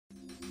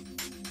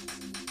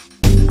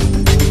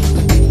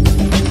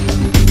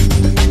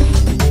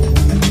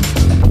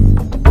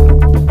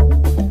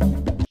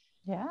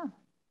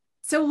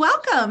So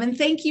welcome and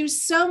thank you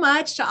so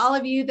much to all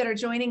of you that are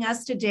joining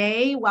us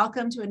today.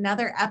 Welcome to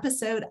another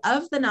episode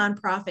of the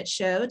Nonprofit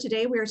Show.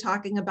 Today we are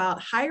talking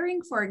about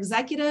hiring for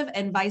executive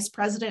and vice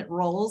president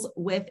roles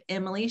with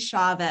Emily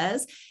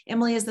Chavez.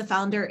 Emily is the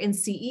founder and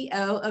CEO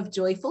of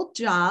Joyful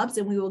Jobs,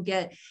 and we will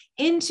get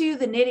into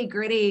the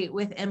nitty-gritty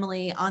with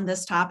Emily on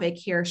this topic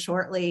here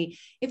shortly.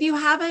 If you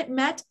haven't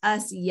met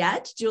us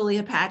yet,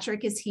 Julia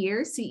Patrick is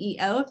here,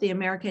 CEO of the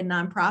American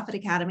Nonprofit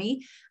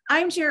Academy.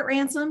 I'm Jarrett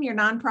Ransom, your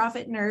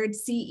nonprofit nerd,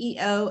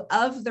 CEO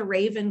of the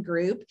Raven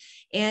Group.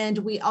 And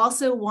we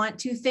also want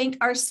to thank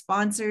our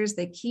sponsors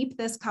that keep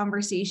this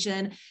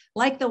conversation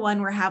like the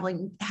one we're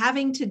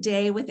having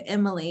today with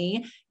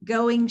Emily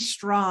going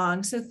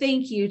strong. So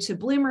thank you to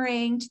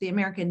Bloomerang, to the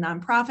American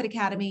Nonprofit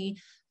Academy,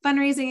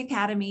 Fundraising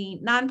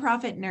Academy,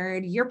 Nonprofit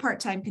Nerd, Your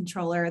Part-Time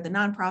Controller, the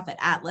Nonprofit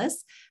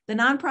Atlas, the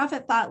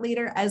Nonprofit Thought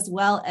Leader, as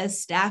well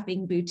as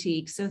Staffing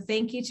Boutique. So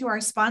thank you to our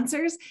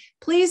sponsors.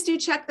 Please do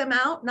check them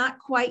out. Not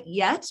quite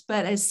yet,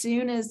 but as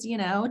soon as,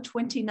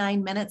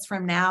 29 minutes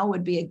from now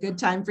would be a good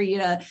time for you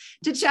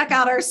to check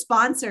out our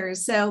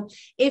sponsors. So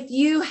if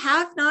you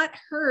have not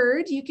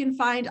heard, you can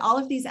find all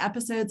of these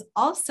episodes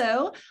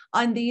also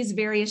on these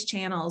various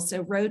channels.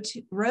 So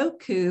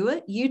Roku,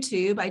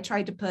 YouTube, I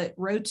tried to put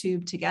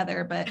RoTube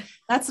together, but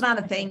that's not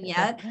a thing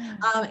yet.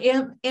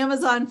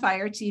 Amazon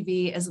Fire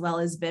TV, as well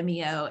as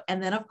Vimeo.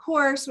 And then, of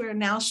course, we're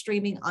now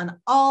streaming on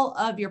all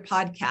of your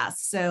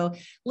podcasts. So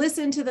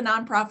listen to the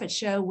Nonprofit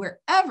Show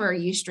wherever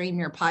you stream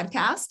your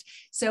podcast.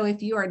 So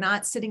if you are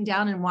not sitting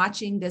down and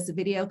watching this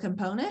video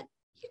component,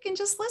 you can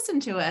just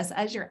listen to us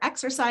as you're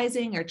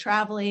exercising or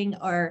traveling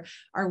or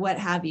what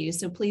have you.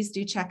 So please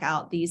do check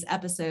out these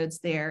episodes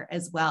there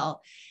as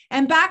well.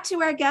 And back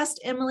to our guest,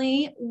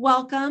 Emily,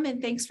 welcome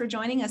and thanks for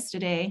joining us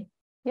today.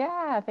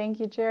 Yeah, thank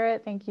you,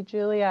 Jarrett. Thank you,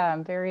 Julia.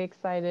 I'm very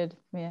excited.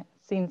 I've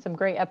seen some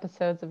great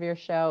episodes of your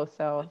show.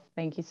 So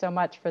thank you so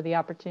much for the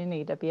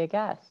opportunity to be a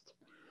guest.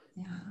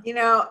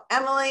 Yeah.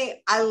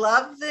 Emily, I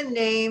love the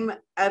name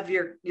of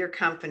your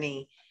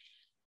company.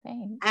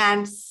 Thanks.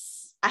 And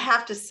I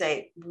have to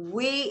say,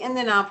 we in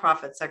the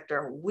nonprofit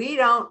sector, we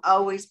don't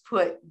always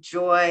put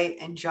joy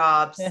and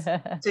jobs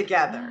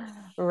together.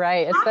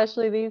 Right,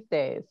 especially these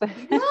days.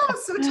 Yeah,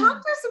 so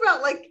talk to us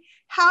about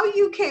how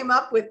you came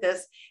up with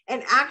this.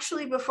 And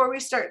actually, before we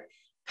start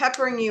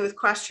peppering you with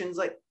questions,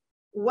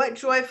 what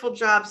Joyful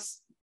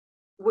Jobs,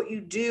 what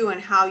you do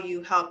and how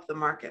you help the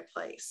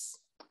marketplace.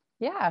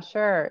 Yeah,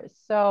 sure.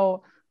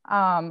 So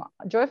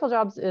Joyful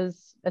Jobs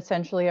is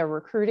essentially a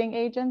recruiting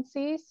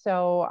agency.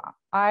 So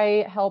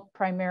I help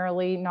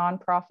primarily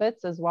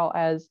nonprofits as well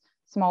as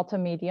small to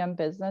medium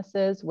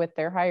businesses with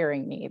their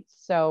hiring needs.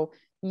 So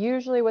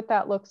usually what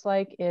that looks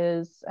like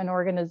is an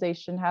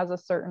organization has a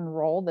certain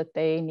role that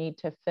they need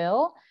to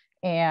fill,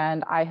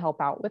 and I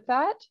help out with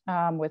that,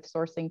 with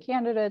sourcing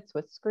candidates,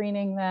 with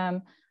screening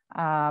them,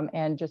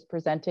 and just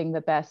presenting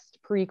the best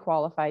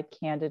pre-qualified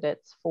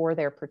candidates for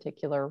their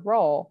particular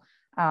role.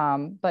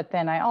 But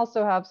then I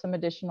also have some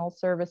additional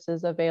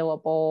services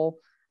available,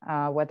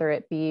 whether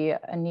it be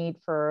a need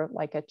for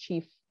a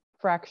chief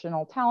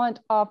fractional talent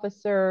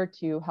officer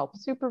to help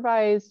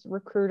supervise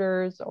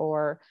recruiters,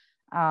 or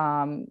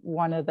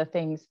one of the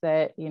things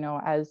that,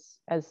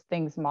 as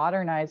things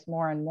modernize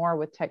more and more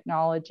with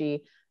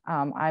technology,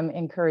 I'm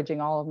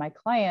encouraging all of my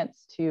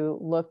clients to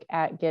look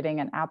at getting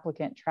an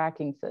applicant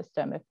tracking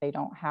system if they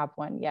don't have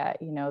one yet.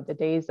 The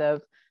days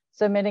of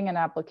submitting an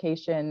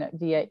application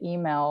via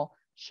email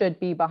should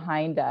be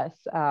behind us.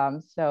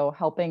 So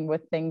helping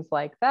with things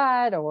like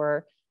that,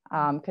 or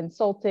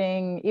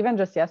consulting. Even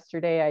just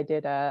yesterday, I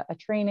did a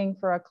training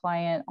for a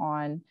client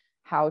on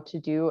how to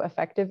do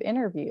effective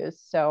interviews.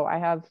 So I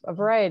have a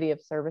variety of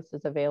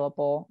services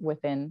available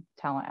within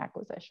talent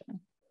acquisition.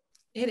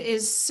 It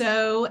is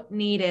so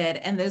needed.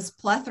 And those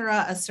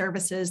plethora of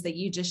services that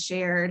you just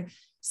shared,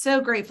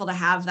 so grateful to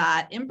have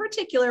that, in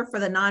particular for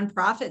the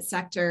nonprofit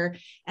sector.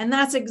 And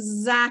that's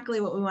exactly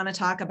what we want to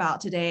talk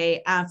about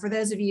today. For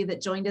those of you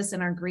that joined us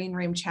in our green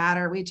room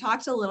chatter, we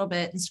talked a little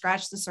bit and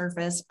scratched the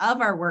surface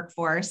of our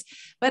workforce.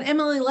 But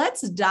Emily,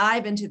 let's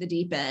dive into the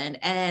deep end.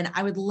 And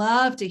I would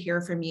love to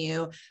hear from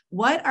you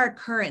what our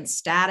current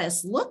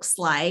status looks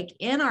like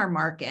in our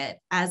market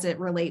as it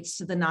relates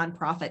to the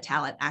nonprofit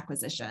talent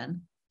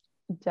acquisition.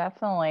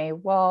 Definitely.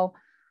 Well,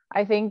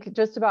 I think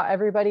just about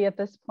everybody at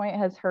this point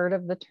has heard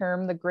of the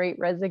term, the Great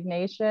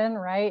Resignation,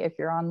 right? If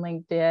you're on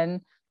LinkedIn,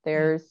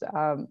 there's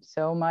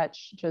so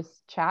much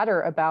just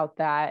chatter about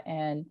that.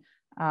 And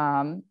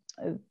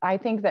I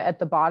think that at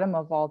the bottom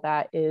of all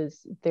that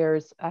is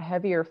there's a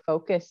heavier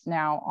focus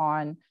now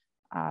on,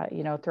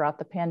 throughout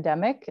the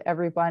pandemic,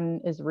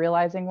 everyone is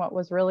realizing what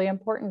was really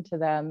important to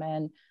them.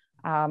 And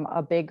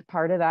a big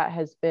part of that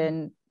has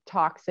been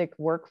toxic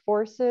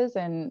workforces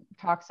and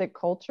toxic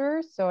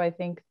cultures. So I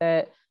think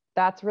that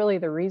that's really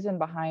the reason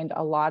behind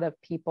a lot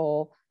of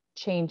people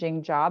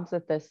changing jobs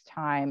at this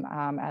time,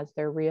 as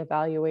they're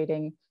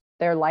reevaluating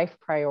their life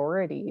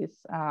priorities.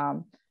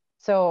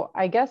 So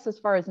I guess as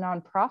far as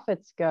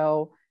nonprofits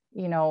go,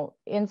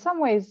 in some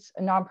ways,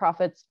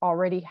 nonprofits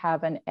already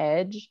have an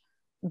edge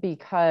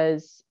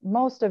because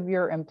most of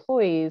your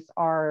employees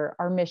are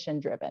mission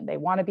driven. They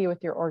want to be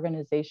with your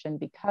organization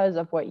because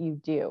of what you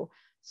do.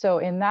 So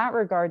in that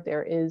regard,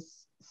 there is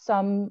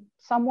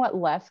somewhat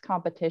less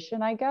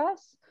competition, I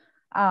guess.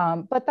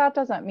 But that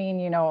doesn't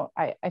mean,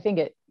 I think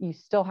you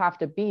still have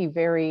to be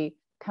very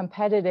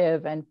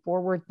competitive and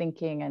forward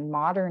thinking and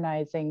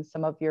modernizing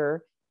some of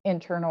your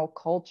internal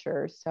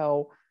culture.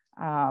 So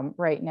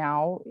right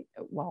now,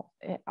 well,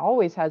 it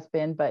always has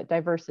been, but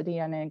diversity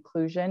and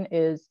inclusion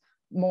is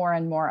more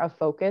and more a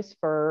focus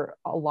for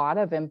a lot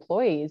of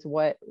employees,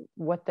 what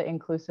the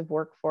inclusive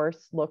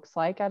workforce looks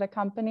like at a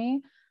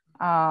company.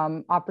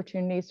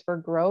 Opportunities for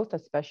growth,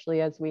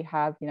 especially as we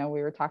have, we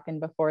were talking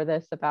before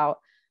this about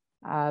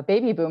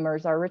baby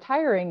boomers are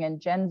retiring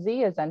and Gen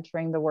Z is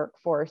entering the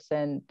workforce,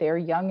 and they're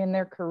young in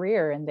their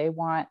career and they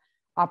want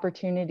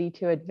opportunity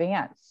to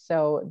advance.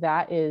 So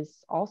that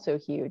is also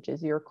huge.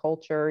 Is your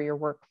culture, your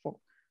workforce,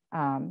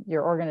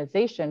 your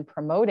organization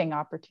promoting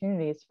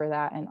opportunities for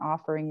that and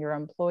offering your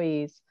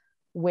employees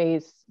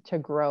ways to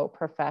grow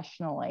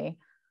professionally?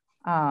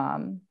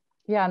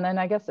 Yeah, and then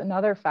I guess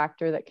another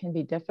factor that can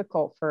be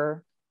difficult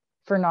for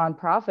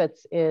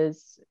nonprofits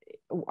is,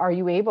 are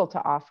you able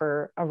to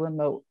offer a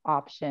remote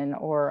option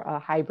or a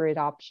hybrid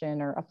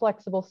option or a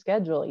flexible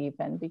schedule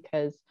even?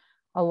 Because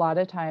a lot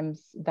of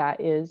times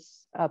that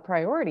is a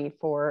priority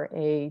for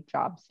a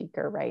job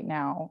seeker right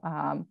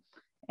now.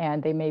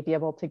 And they may be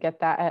able to get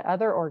that at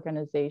other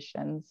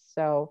organizations.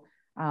 So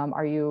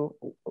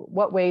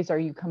what ways are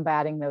you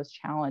combating those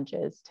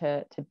challenges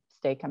to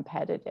stay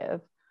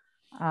competitive?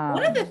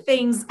 One of the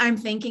things I'm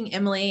thinking,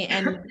 Emily,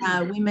 and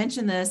we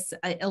mentioned this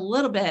a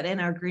little bit in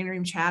our green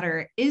room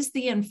chatter, is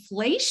the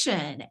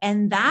inflation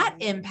and that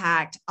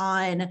impact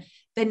on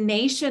the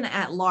nation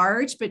at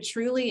large, but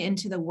truly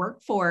into the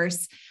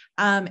workforce.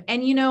 And,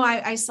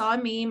 I saw a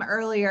meme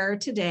earlier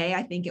today,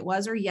 I think it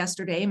was, or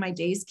yesterday, my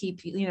days keep,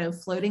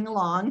 floating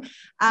along,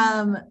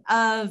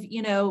 of,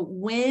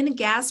 when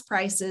gas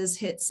prices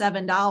hit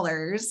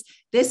 $7,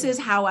 this is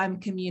how I'm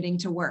commuting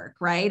to work,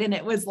 right? And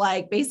it was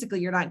like,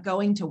 basically, you're not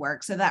going to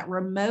work. So that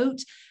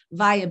remote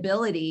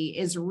viability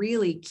is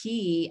really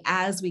key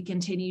as we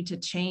continue to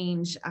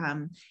change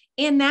and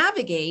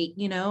navigate,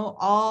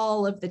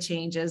 all of the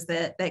changes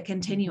that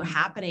continue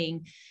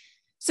happening.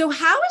 So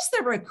how is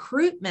the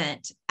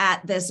recruitment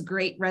at this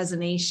Great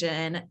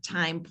Resignation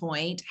time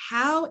point?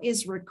 How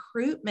is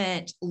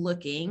recruitment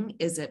looking?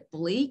 Is it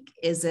bleak?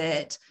 Is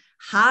it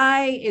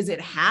high? Is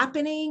it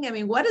happening? I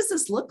mean, what does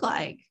this look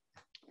like?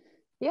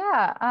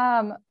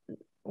 Yeah,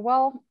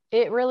 well,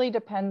 it really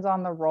depends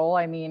on the role.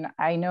 I mean,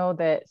 I know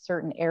that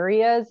certain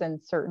areas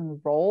and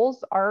certain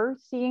roles are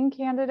seeing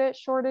candidate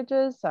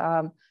shortages.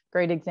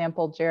 Great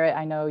example, Jarrett,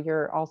 I know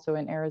you're also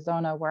in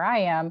Arizona where I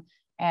am.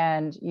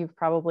 And you've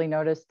probably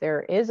noticed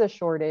there is a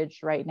shortage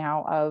right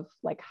now of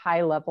like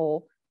high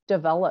level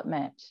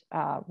development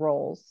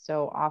roles.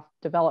 So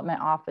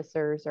development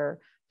officers or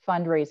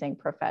fundraising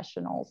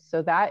professionals.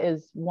 So that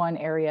is one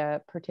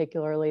area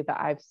particularly that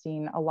I've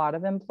seen a lot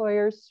of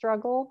employers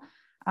struggle.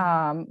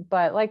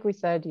 But like we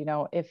said,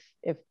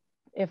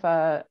 if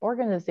a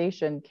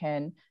organization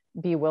can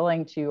be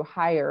willing to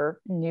hire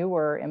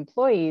newer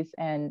employees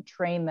and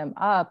train them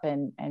up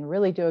and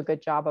really do a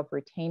good job of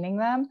retaining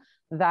them,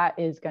 that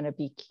is going to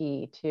be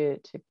key to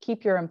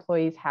keep your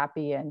employees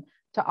happy and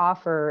to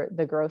offer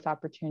the growth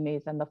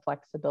opportunities and the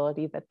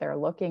flexibility that they're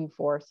looking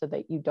for so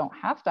that you don't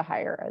have to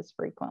hire as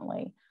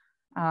frequently.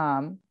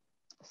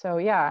 So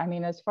yeah, I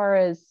mean, as far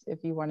as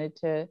if you wanted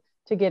to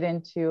get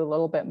into a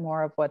little bit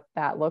more of what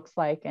that looks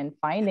like and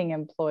finding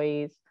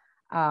employees,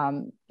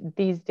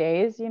 these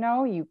days,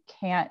 you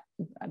can't,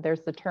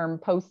 there's the term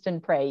post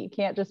and pray. You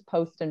can't just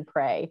post and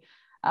pray.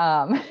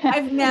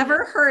 I've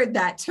never heard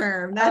that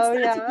term. That's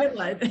a good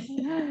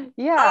one.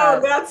 Yeah.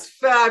 Oh, that's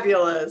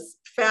fabulous.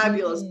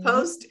 Fabulous. Mm-hmm.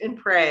 Post and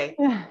pray.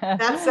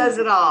 That says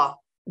it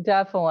all.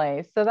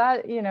 Definitely. So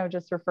that,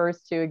 just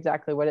refers to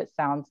exactly what it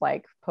sounds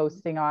like,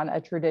 posting on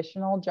a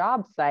traditional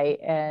job site.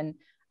 And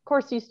of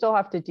course, you still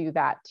have to do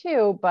that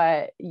too,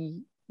 but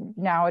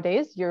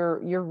nowadays you're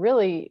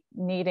really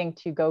needing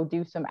to go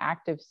do some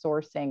active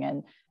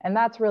sourcing. And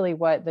that's really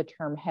what the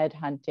term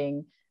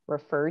headhunting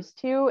refers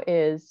to,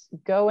 is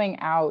going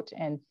out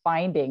and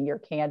finding your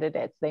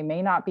candidates. They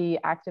may not be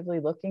actively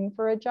looking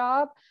for a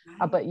job,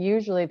 but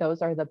usually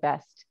those are the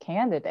best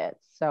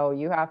candidates. So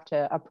you have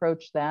to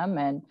approach them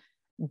and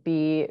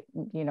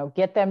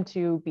get them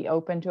to be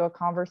open to a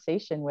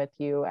conversation with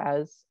you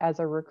as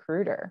a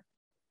recruiter.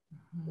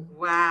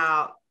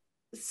 Wow.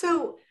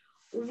 So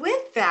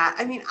with that,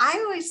 I mean,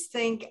 I always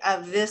think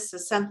of this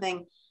as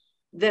something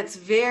that's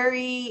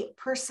very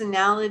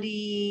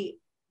personality,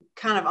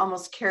 kind of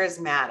almost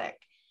charismatic,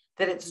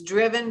 that it's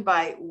driven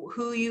by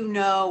who you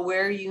know,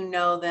 where you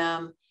know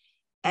them,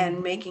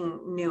 and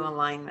making new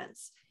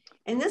alignments.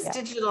 In this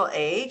digital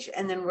age,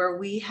 and then where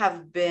we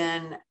have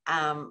been,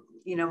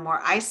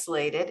 more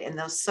isolated, and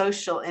those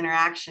social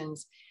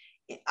interactions,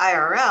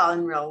 IRL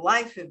in real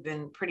life, have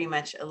been pretty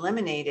much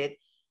eliminated.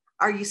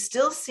 Are you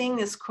still seeing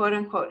this quote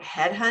unquote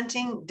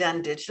headhunting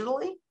done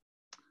digitally?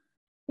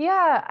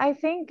 Yeah, I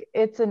think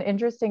it's an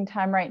interesting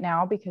time right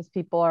now because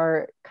people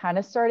are kind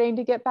of starting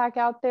to get back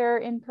out there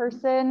in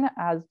person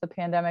as the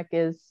pandemic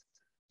is,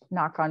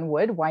 knock on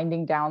wood,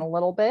 winding down a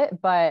little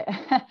bit. But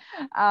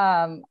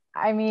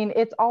I mean,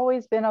 it's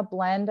always been a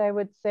blend, I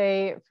would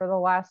say, for the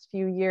last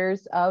few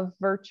years of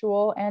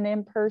virtual and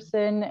in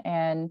person.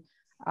 And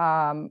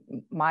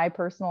my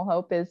personal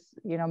hope is,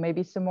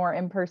 maybe some more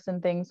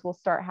in-person things will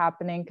start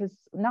happening because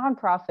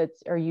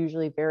nonprofits are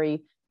usually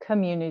very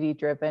community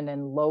driven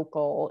and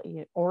local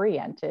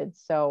oriented.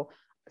 So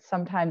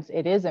sometimes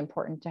it is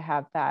important to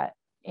have that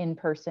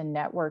in-person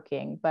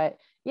networking. But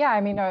yeah,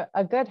 I mean,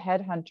 a good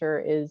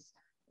headhunter is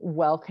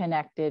well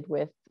connected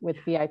with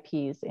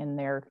VIPs in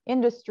their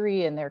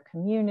industry, in their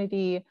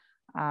community.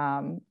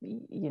 Often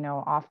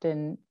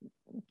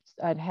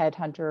a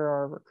headhunter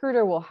or a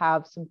recruiter will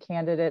have some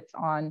candidates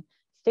on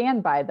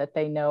standby that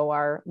they know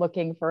are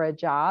looking for a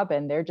job,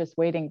 and they're just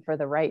waiting for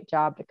the right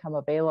job to come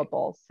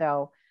available.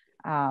 So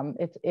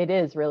it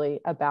is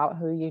really about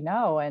who you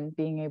know and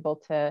being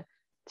able to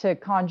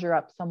conjure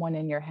up someone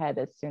in your head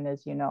as soon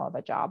as you know of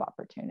a job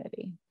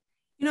opportunity.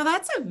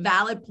 That's a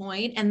valid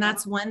point, and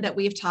that's one that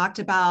we've talked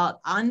about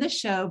on the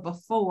show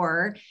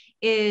before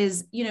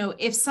is,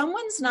 if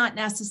someone's not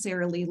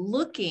necessarily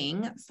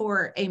looking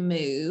for a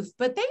move,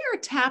 but they are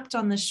tapped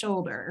on the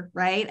shoulder,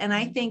 right? And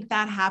I think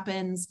that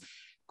happens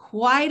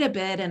quite a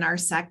bit in our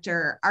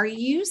sector. Are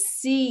you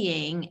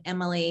seeing,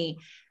 Emily,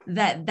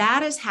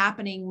 that is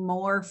happening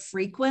more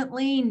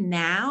frequently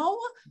now?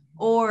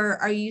 Or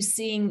are you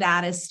seeing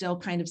that as still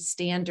kind of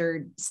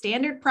standard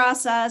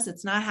process?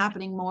 It's not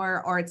happening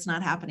more, or it's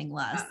not happening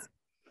less?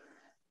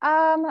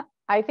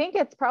 I think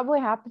it's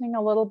probably happening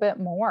a little bit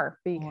more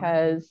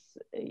because,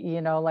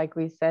 like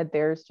we said,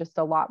 there's just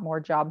a lot more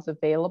jobs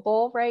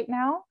available right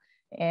now.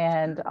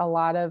 And a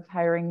lot of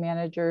hiring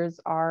managers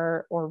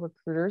or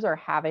recruiters are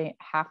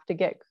have to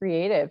get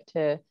creative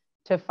to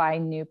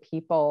find new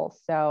people.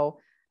 So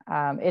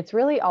it's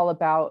really all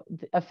about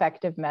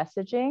effective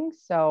messaging.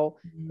 So,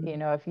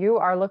 if you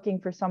are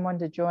looking for someone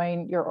to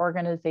join your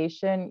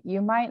organization,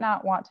 you might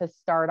not want to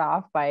start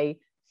off by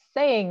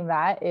saying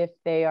that if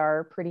they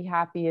are pretty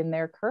happy in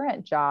their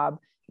current job.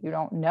 You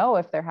don't know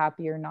if they're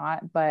happy or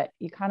not, but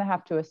you kind of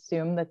have to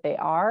assume that they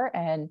are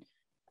and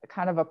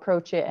kind of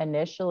approach it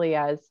initially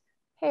as,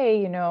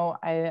 hey,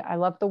 I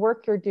love the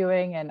work you're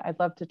doing and I'd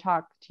love to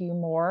talk to you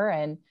more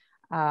and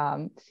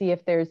see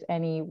if there's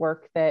any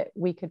work that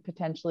we could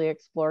potentially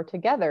explore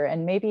together.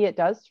 And maybe it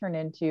does turn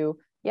into,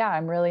 yeah,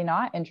 I'm really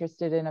not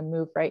interested in a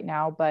move right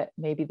now, but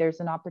maybe there's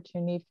an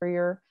opportunity for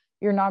your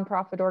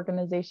nonprofit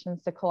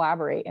organizations to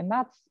collaborate. And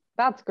that's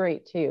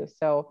great too.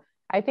 So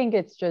I think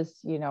it's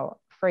just,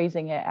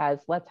 phrasing it as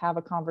let's have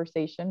a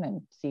conversation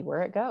and see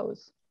where it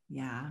goes.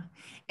 Yeah.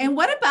 And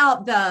what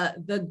about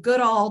the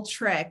good old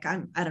trick?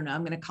 I don't know,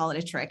 I'm going to call it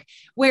a trick,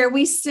 where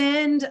we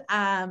send,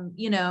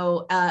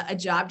 a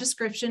job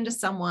description to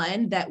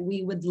someone that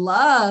we would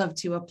love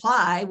to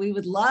apply. We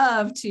would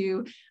love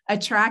to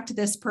attract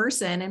this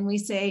person. And we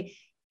say,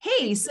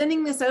 hey,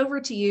 sending this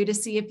over to you to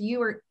see if you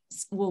are,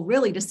 well,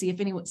 really to see if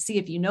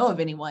you know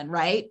of anyone,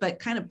 right? But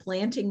kind of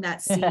planting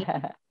that seed.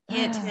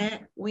 Hint,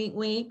 hint, wink,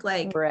 wink.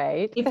 Like,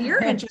 right. If you're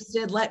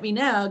interested, let me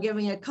know, give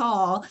me a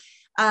call.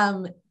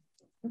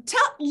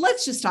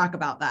 Let's just talk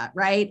about that,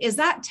 right? Is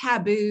that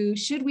taboo?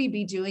 Should we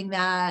be doing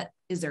that?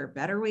 Is there a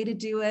better way to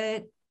do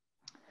it?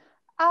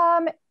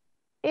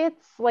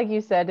 It's like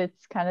you said,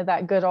 it's kind of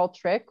that good old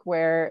trick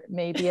where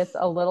maybe it's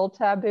a little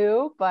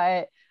taboo,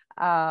 but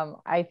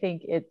I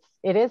think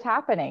it is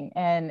happening.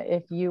 And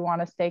if you want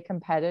to stay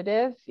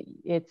competitive,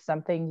 it's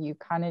something you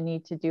kind of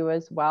need to do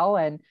as well.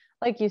 And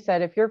like you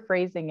said, if you're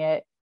phrasing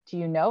it, do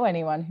you know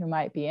anyone who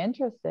might be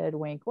interested?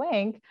 Wink,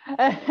 wink.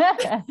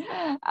 That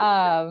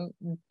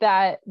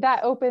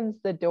opens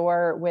the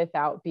door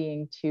without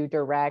being too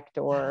direct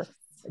or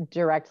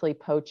directly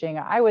poaching.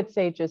 I would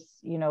say just,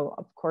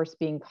 of course,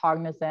 being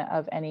cognizant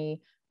of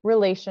any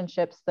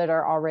relationships that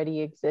are already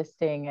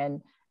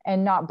existing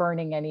and not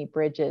burning any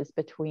bridges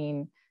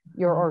between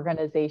your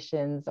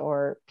organizations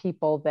or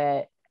people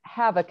that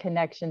have a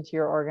connection to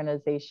your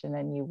organization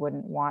and you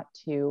wouldn't want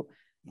to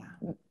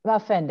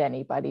offend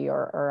anybody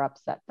or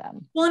upset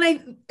them. Well,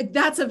 and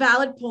that's a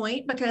valid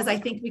point because I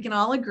think we can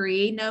all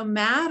agree, no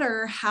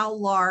matter how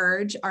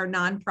large our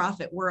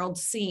nonprofit world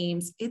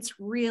seems, it's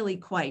really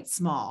quite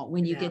small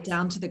when you get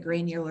down to the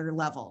granular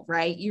level,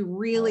 right? You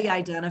really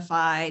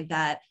identify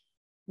that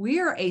we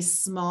are a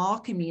small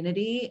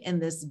community in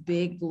this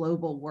big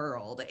global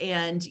world.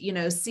 And,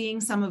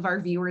 seeing some of our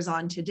viewers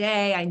on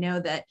today, I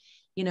know that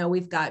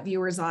we've got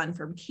viewers on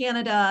from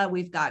Canada,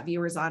 we've got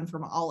viewers on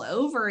from all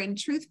over. And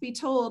truth be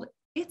told,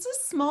 it's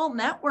a small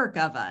network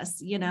of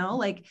us,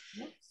 like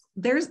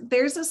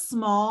there's a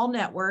small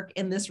network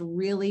in this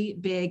really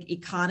big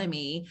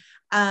economy.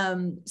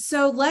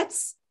 So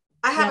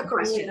I have a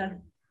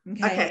question.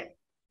 Okay.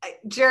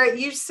 Jarrett,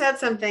 you said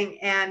something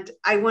and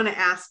I want to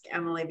ask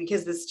Emily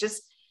because this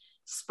just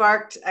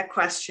sparked a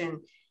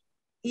question.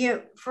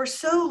 For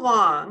so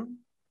long,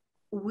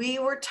 we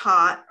were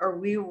taught, or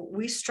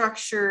we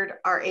structured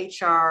our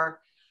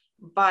HR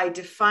by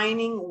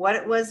defining what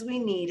it was we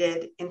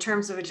needed in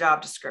terms of a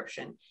job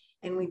description.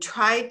 And we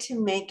tried to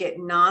make it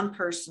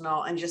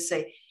non-personal and just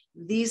say,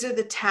 these are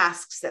the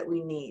tasks that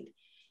we need.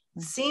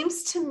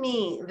 Seems to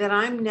me that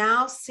I'm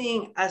now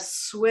seeing a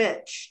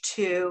switch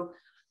to,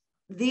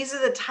 these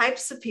are the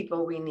types of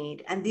people we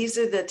need, and these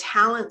are the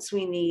talents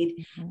we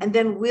need. And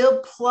then we'll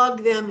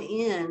plug them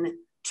in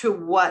to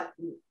what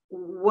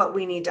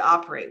we need to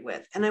operate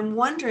with. And I'm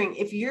wondering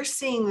if you're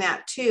seeing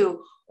that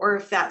too, or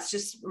if that's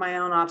just my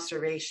own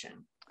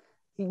observation.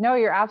 No,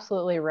 you're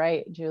absolutely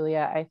right,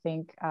 Julia. I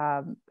think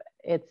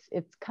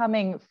it's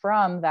coming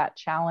from that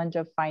challenge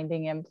of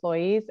finding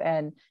employees,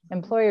 and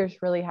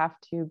employers really have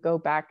to go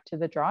back to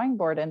the drawing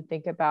board and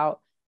think about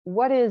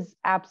what is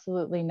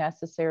absolutely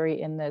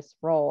necessary in this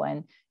role.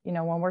 And, you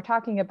know, when we're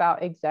talking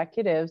about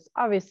executives,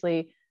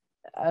 obviously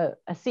a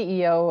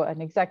CEO,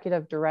 an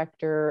executive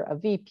director, a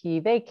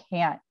VP, they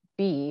can't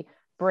be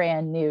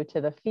brand new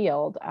to the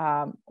field,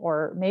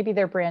 or maybe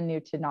they're brand new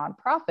to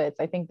nonprofits.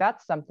 I think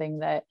that's something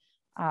that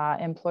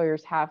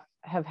employers have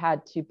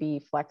had to be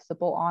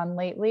flexible on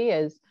lately.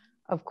 Is,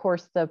 of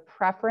course, the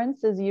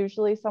preference is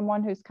usually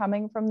someone who's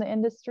coming from the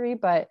industry,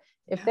 but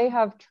if they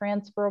have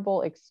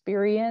transferable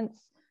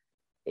experience,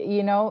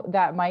 you know,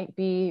 that might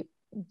be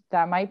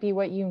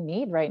what you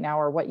need right now,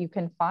 or what you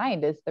can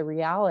find is the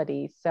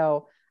reality.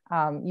 So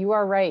you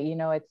are right. You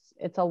know,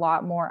 it's a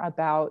lot more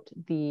about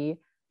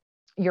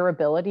your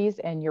abilities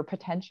and your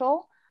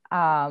potential,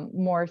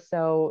 more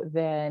so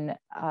than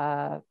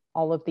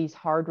all of these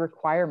hard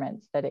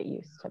requirements that it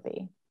used to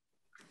be.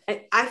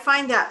 I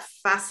find that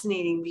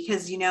fascinating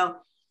because, you know,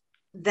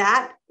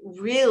 that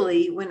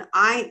really, when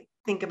I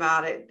think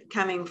about it,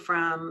 coming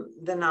from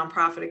the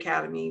Nonprofit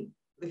Academy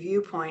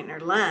viewpoint or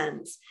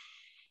lens,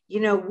 you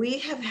know, we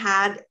have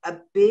had a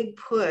big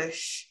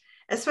push,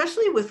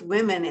 especially with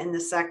women in the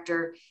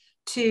sector,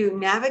 to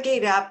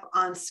navigate up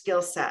on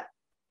skill set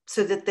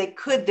so that they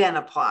could then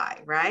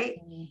apply, right?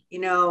 Mm-hmm. You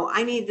know,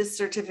 I need this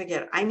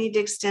certificate. I need to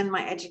extend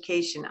my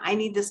education. I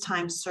need this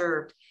time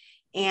served.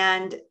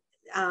 And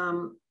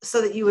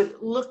so that you would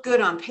look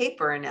good on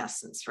paper, in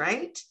essence,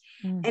 right?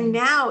 Mm-hmm. And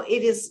now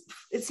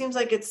it seems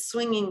like it's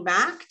swinging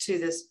back to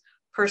this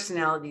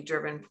personality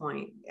driven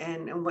point.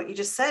 And what you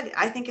just said,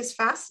 I think is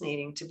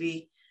fascinating to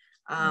be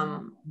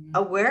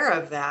aware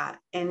of that.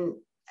 And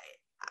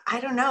I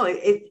don't know,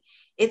 it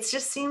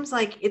just seems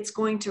like it's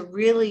going to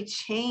really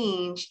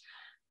change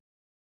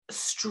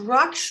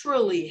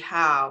structurally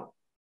how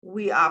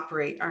we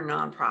operate our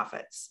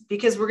nonprofits,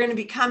 because we're going to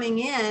be coming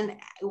in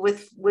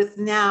with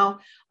now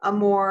a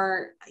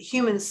more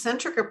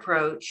human-centric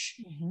approach.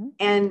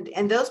 Mm-hmm.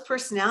 and those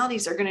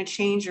personalities are going to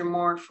change our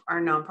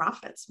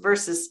nonprofits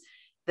versus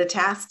the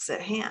tasks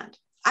at hand.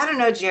 I don't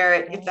know,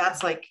 Jarrett, if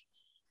that's like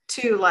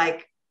too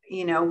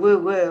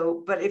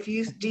woo-woo, but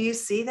do you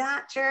see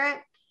that, Jarrett?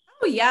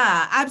 Oh,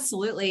 yeah,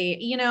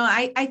 absolutely. You know,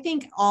 I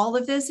think all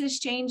of this is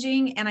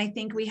changing, and I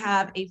think we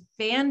have a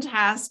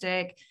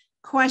fantastic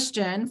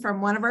question from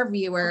one of our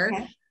viewers.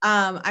 Okay.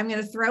 I'm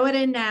going to throw it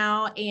in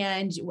now.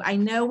 And I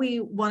know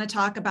we want to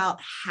talk about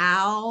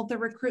how the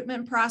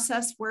recruitment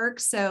process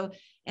works. So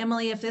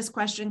Emily, if this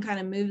question kind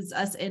of moves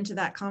us into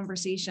that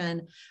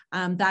conversation,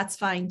 that's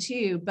fine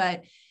too.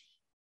 But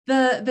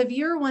the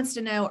viewer wants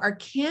to know, are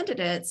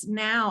candidates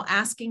now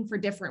asking for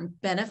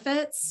different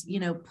benefits, you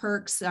know,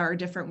 perks or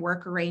different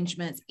work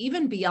arrangements,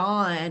 even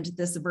beyond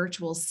this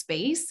virtual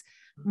space,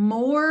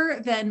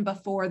 more than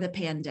before the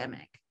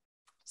pandemic?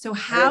 So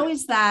how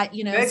is that,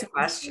 you know, so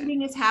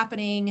recruiting is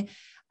happening,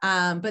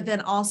 but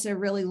then also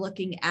really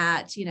looking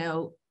at, you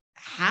know,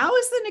 how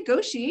is the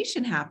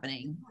negotiation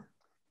happening?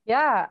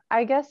 Yeah,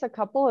 I guess a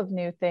couple of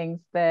new things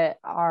that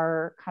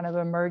are kind of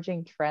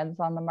emerging trends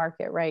on the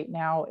market right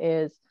now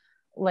is,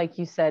 like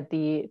you said,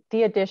 the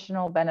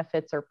additional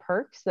benefits or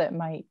perks that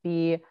might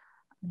be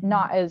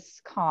not as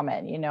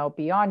common, you know,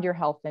 beyond your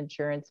health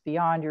insurance,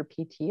 beyond your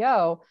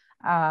PTO.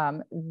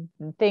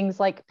 Things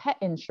like pet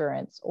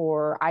insurance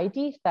or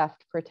ID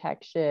theft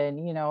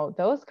protection, you know,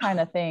 those kind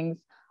of things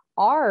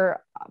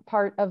are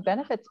part of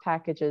benefits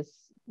packages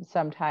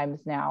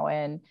sometimes now.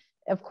 And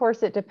of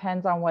course, it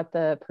depends on what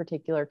the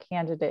particular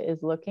candidate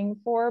is looking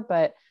for,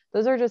 but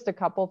those are just a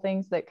couple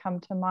things that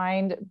come to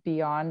mind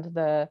beyond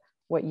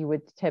what you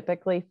would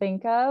typically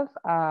think of.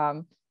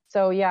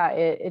 So yeah,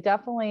 it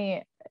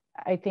definitely,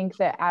 I think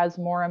that as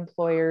more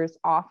employers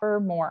offer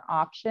more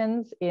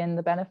options in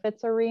the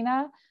benefits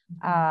arena,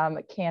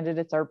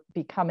 candidates are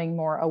becoming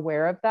more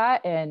aware of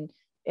that. And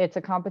it's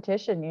a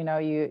competition. You know,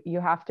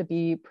 you have to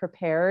be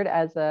prepared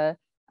as a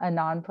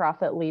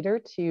nonprofit leader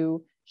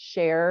to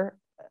share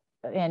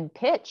and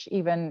pitch,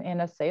 even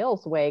in a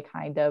sales way,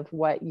 kind of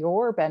what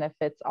your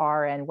benefits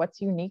are and what's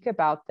unique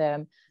about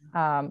them.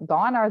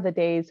 Gone are the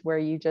days where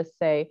you just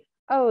say,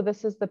 oh,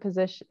 this is the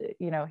position,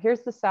 you know,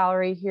 here's the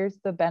salary, here's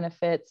the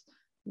benefits,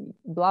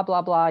 blah,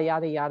 blah, blah,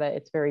 yada, yada.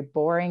 It's very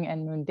boring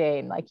and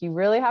mundane. Like, you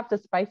really have to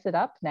spice it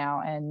up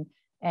now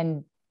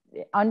and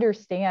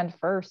understand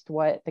first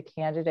what the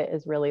candidate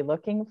is really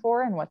looking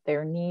for and what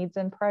their needs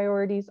and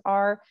priorities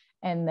are.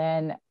 And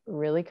then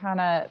really kind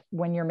of,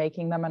 when you're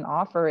making them an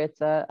offer,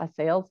 it's a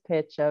sales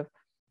pitch of,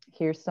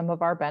 here's some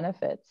of our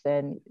benefits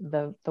and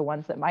the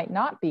ones that might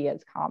not be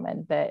as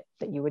common that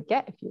you would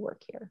get if you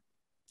work here.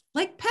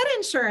 Like pet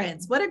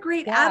insurance. What a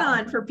great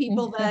add-on for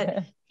people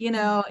that,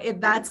 if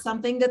that's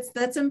something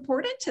that's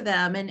important to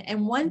them.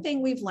 And one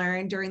thing we've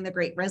learned during the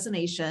Great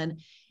Resignation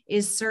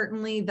is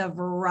certainly the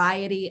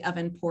variety of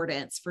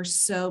importance for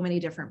so many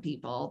different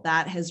people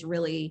that has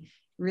really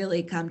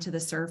come to the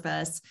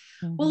surface.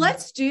 Mm-hmm. Well,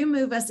 let's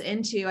move us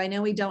into, I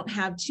know we don't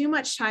have too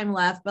much time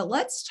left, but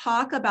let's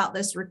talk about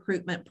this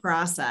recruitment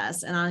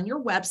process. And on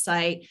your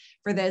website,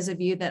 for those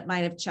of you that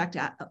might have checked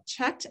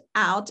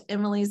out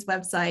Emily's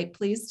website,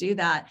 please do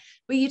that.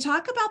 But you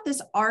talk about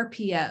this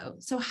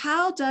RPO. So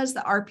how does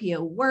the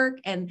RPO work?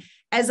 And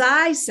as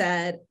I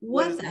said,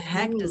 what the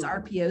heck does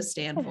RPO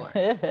stand for?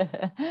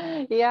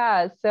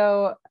 Yeah,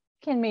 so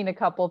can mean a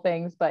couple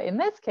things, but in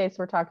this case,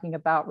 we're talking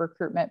about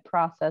recruitment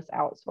process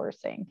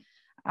outsourcing.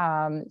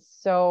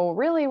 So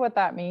really what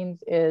that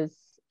means is,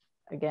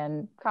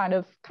 again, kind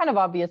of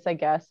obvious, I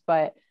guess,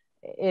 but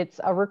it's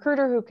a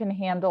recruiter who can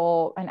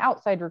handle, an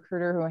outside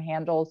recruiter who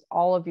handles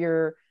all of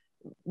your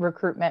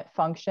recruitment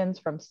functions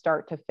from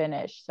start to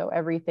finish. So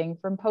everything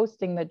from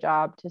posting the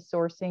job to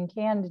sourcing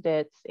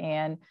candidates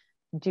and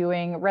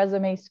doing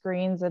resume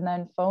screens and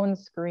then phone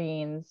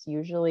screens.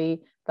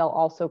 Usually they'll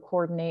also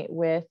coordinate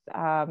with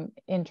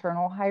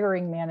internal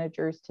hiring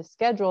managers to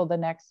schedule the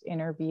next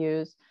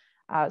interviews.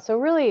 So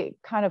really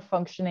kind of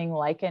functioning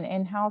like an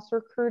in-house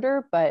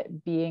recruiter,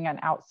 but being an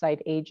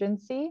outside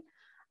agency.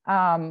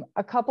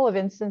 A couple of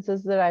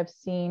instances that I've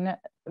seen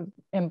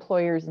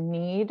employers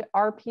need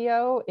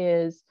RPO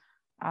is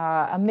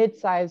a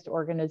mid-sized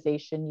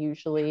organization,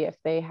 usually if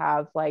they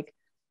have like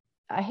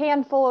a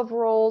handful of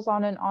roles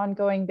on an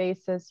ongoing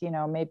basis,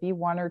 maybe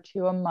one or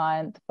two a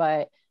month,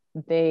 but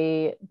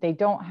they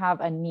don't have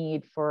a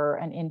need for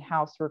an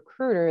in-house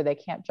recruiter. They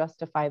can't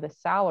justify the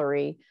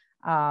salary.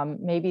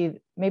 Maybe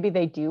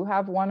they do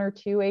have one or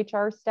two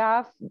HR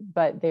staff,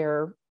 but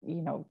they're,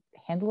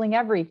 handling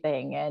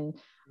everything. And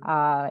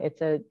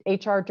it's a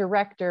HR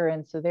director.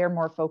 And so they're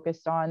more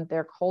focused on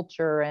their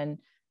culture and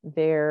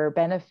their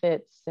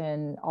benefits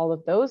and all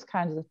of those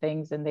kinds of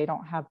things. And they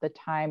don't have the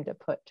time to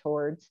put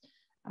towards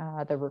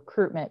the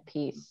recruitment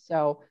piece.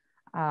 So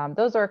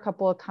those are a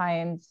couple of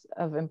kinds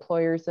of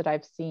employers that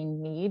I've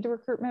seen need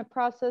recruitment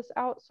process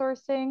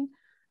outsourcing.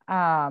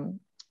 And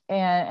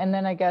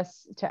then I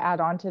guess to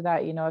add on to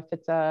that, if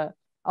it's a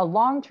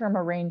long-term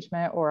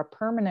arrangement or a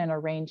permanent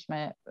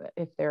arrangement,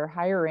 if they're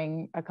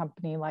hiring a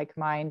company like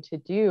mine to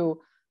do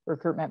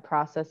recruitment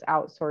process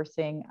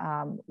outsourcing,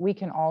 we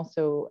can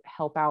also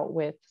help out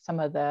with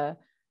some of the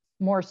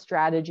more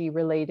strategy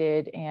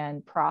related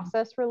and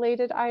process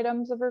related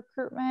items of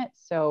recruitment.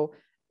 So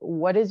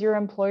what is your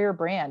employer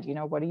brand?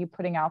 What are you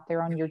putting out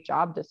there on your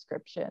job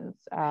descriptions?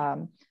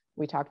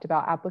 We talked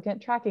about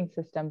applicant tracking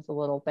systems a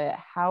little bit.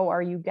 How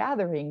are you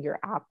gathering your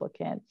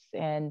applicants?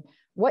 And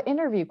what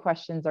interview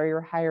questions are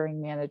your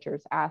hiring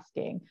managers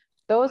asking?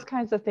 Those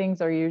kinds of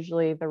things are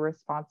usually the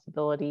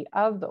responsibility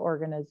of the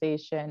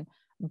organization.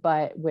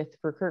 But with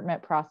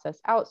recruitment process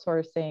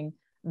outsourcing,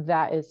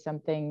 that is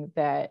something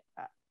that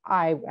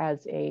I,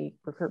 as a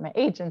recruitment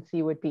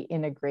agency, would be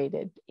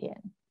integrated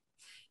in.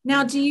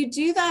 Now, do you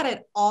do that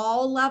at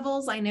all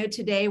levels? I know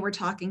today we're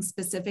talking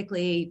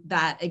specifically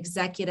that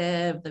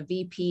executive, the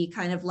VP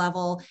kind of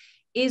level.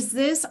 Is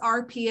this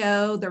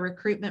RPO, the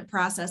recruitment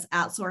process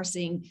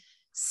outsourcing,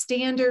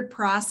 standard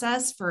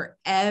process for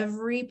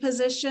every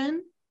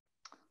position?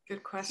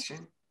 Good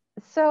question.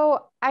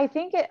 So I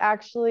think it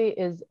actually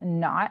is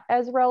not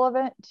as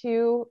relevant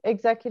to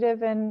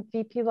executive and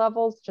VP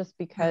levels, just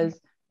because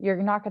you're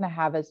not going to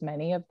have as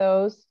many of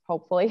those,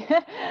 hopefully.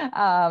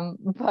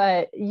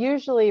 But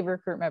usually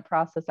recruitment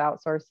process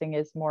outsourcing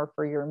is more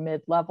for your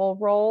mid-level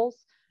roles.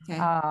 Okay.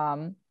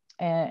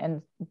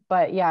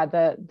 But yeah,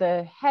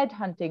 the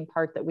headhunting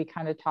part that we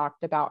kind of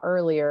talked about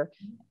earlier,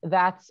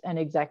 that's an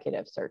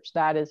executive search.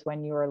 That is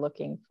when you are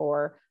looking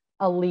for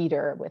a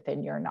leader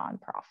within your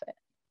nonprofit.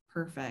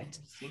 Perfect.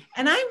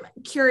 And I'm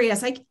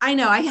curious. I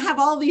know I have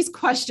all these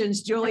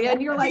questions, Julia, and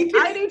you're like,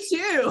 I do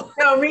too.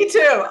 No, me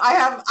too.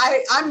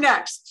 I'm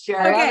next.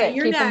 Sharon. Okay,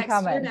 you're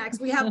next. You're next.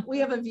 We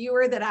have a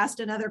viewer that asked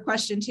another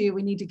question too.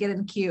 We need to get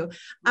in queue.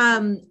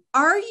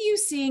 Are you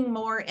seeing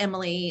more,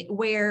 Emily,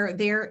 where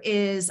there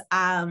is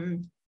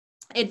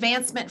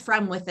advancement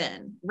from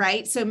within,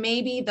 right? So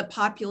maybe the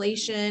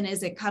population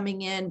isn't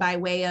coming in by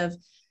way of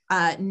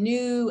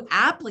new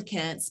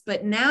applicants,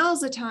 but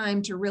now's the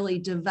time to really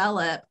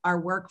develop our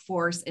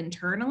workforce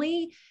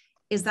internally.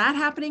 Is that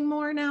happening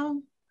more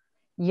now?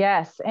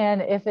 Yes.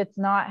 And if it's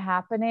not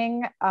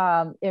happening,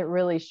 it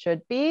really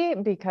should be,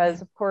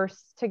 because of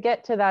course, to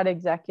get to that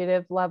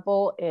executive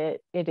level,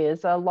 it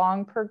is a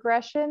long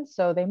progression.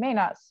 So they may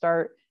not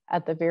start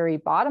at the very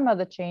bottom of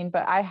the chain,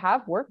 but I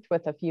have worked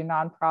with a few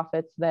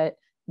nonprofits that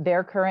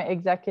their current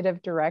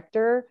executive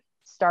director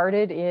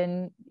started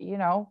in,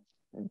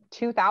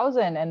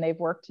 2000 and they've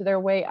worked their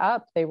way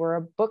up. They were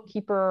a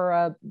bookkeeper or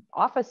a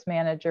office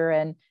manager,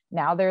 and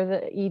now they're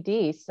the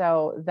ED.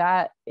 So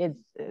that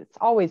it's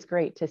always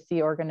great to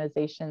see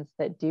organizations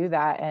that do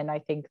that. And I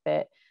think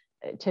that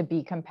to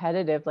be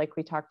competitive, like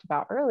we talked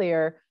about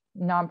earlier,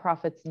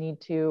 nonprofits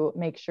need to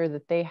make sure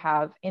that they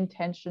have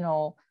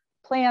intentional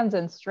plans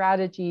and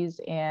strategies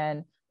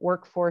and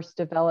workforce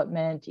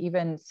development,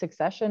 even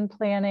succession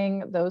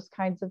planning, those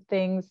kinds of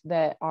things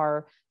that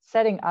are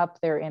setting up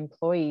their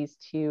employees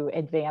to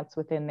advance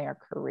within their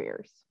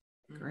careers.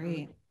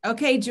 Great.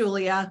 Okay,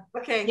 Julia.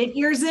 Okay. Get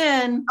yours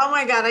in. Oh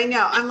my God, I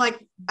know.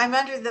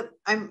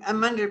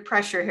 I'm under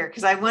pressure here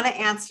because I want to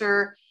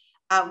answer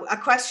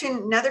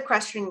another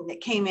question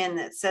that came in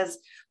that says,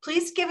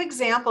 please give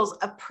examples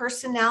of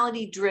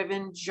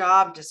personality-driven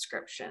job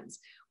descriptions,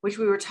 which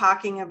we were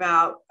talking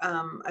about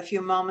a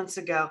few moments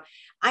ago.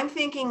 I'm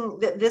thinking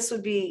that this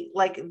would be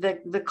like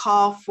the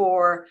call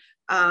for,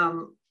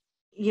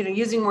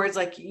 using words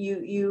like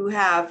you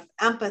have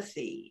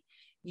empathy,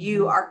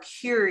 you are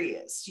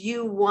curious,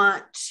 you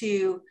want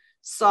to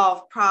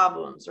solve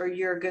problems, or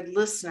you're a good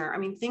listener. I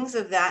mean, things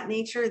of that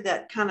nature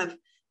that kind of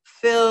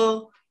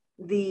fill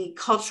the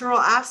cultural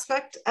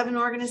aspect of an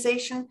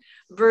organization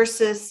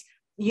versus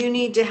you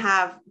need to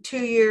have 2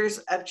 years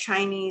of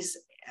Chinese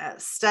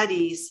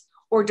studies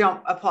or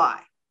don't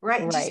apply.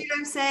 Right. Do you see what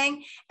I'm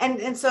saying?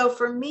 And so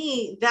for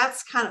me, that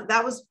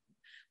was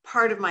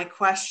part of my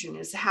question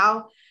is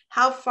how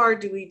far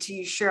do we, to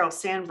use Sheryl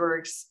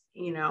Sandberg's,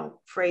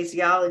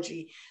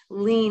 phraseology,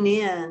 lean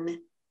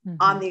in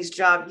on these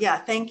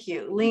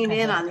lean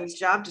in on these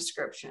job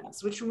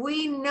descriptions, which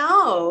we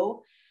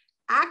know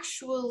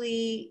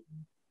actually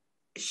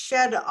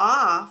shed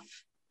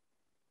off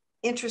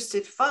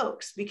interested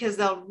folks because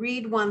they'll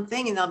read one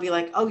thing and they'll be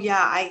like, oh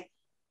yeah,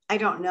 I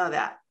don't know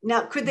that.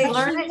 Now, could they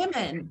learn it?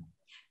 Women.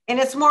 And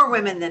it's more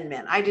women than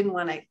men. I didn't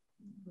want to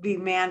be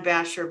man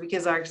basher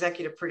because our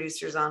executive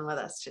producer's on with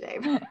us today.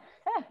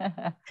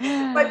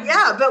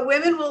 But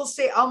women will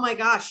say, oh my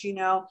gosh,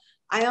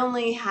 I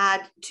only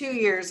had 2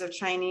 years of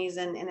Chinese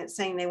and it's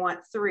saying they want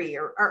 3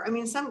 or I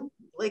mean, some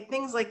like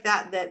things like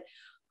that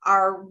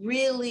are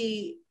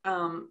really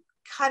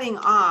cutting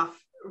off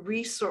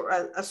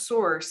a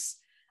source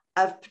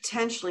of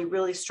potentially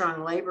really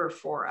strong labor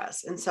for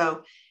us. And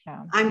so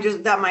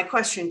my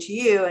question to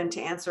you and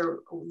to answer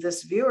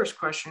this viewer's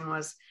question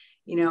was,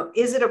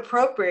 is it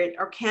appropriate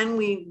or can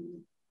we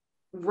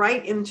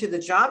write into the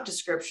job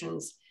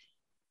descriptions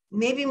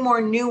maybe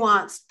more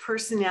nuanced,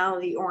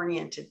 personality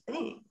oriented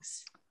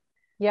things?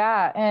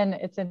 Yeah. And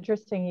it's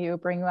interesting you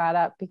bring that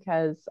up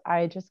because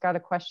I just got a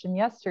question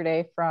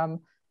yesterday from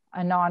a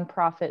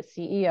nonprofit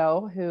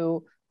CEO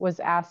who was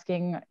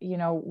asking,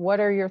 what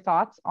are your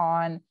thoughts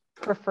on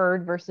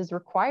preferred versus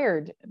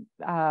required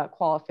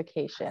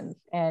qualifications?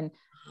 And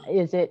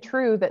is it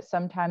true that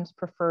sometimes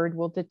preferred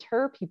will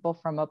deter people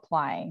from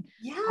applying?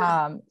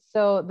 Yeah.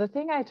 So the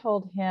thing I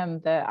told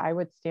him that I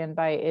would stand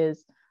by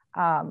is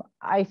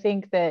I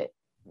think that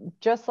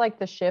just like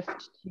the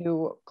shift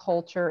to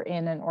culture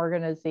in an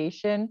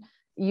organization,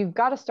 you've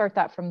got to start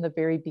that from the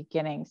very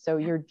beginning. So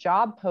your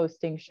job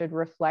posting should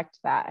reflect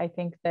that. I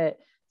think that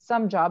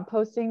some job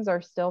postings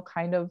are still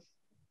kind of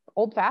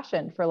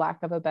old-fashioned, for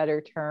lack of a better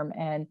term.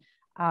 And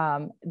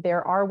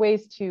there are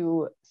ways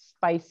to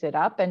spice it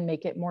up and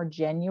make it more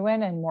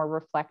genuine and more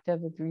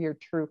reflective of your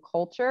true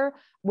culture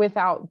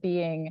without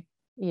being,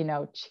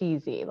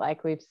 cheesy.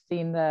 Like we've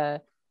seen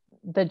the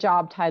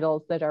job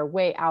titles that are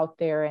way out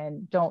there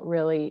and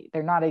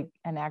they're not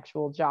an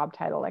actual job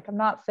title. Like I'm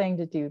not saying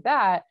to do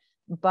that,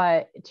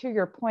 but to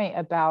your point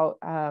about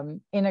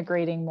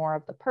integrating more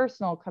of the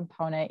personal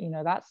component,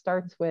 that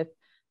starts with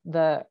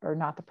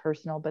not the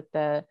personal, but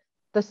the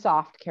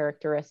soft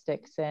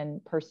characteristics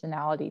and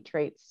personality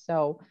traits.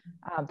 So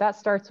that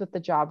starts with the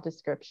job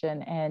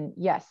description. And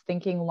yes,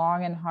 thinking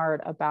long and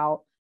hard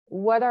about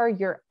what are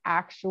your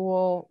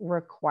actual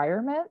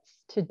requirements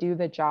to do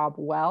the job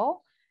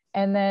well,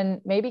 and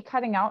then maybe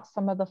cutting out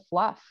some of the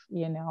fluff,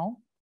 Yeah.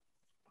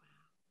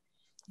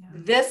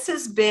 This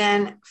has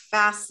been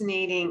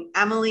fascinating.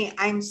 Emily,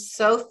 I'm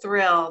so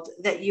thrilled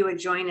that you would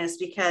join us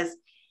because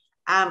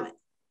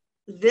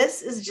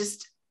this is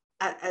just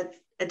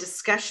a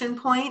discussion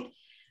point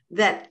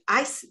that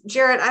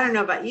Jared, I don't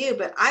know about you,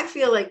 but I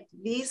feel like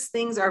these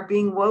things are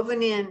being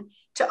woven in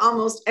to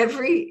almost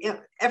every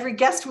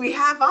guest we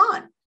have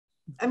on.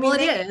 I mean,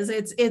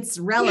 it's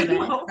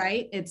relevant,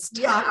 right? It's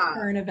top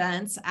current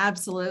events.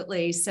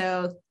 Absolutely.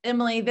 So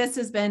Emily, this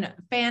has been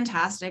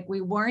fantastic.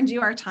 We warned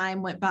you, our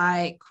time went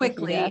by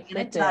quickly, and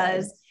it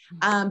does.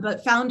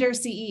 But founder,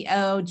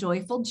 CEO,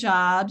 Joyful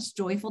Jobs,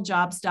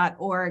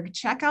 joyfuljobs.org.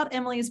 Check out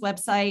Emily's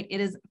website. It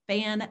is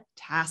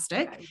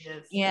fantastic.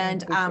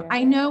 And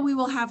I know we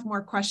will have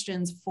more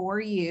questions for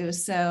you.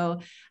 So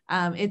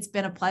it's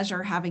been a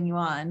pleasure having you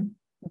on.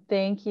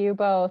 Thank you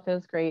both. It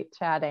was great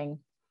chatting.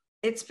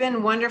 It's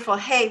been wonderful.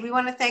 Hey, we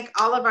want to thank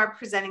all of our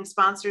presenting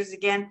sponsors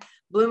again,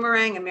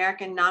 Bloomerang,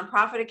 American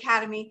Nonprofit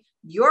Academy,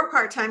 your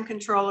part-time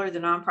controller, the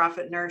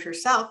nonprofit nerd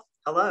herself,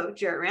 hello,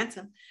 Jarrett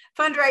Ransom,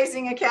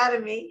 Fundraising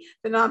Academy,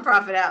 the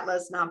Nonprofit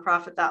Atlas,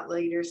 Nonprofit Thought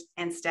Leaders,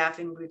 and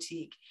Staffing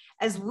Boutique.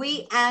 As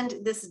we end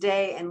this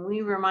day and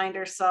we remind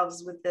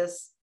ourselves with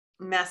this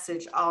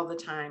message all the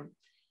time,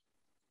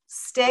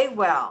 stay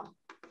well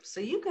so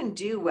you can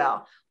do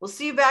well. We'll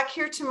see you back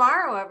here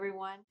tomorrow,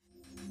 everyone.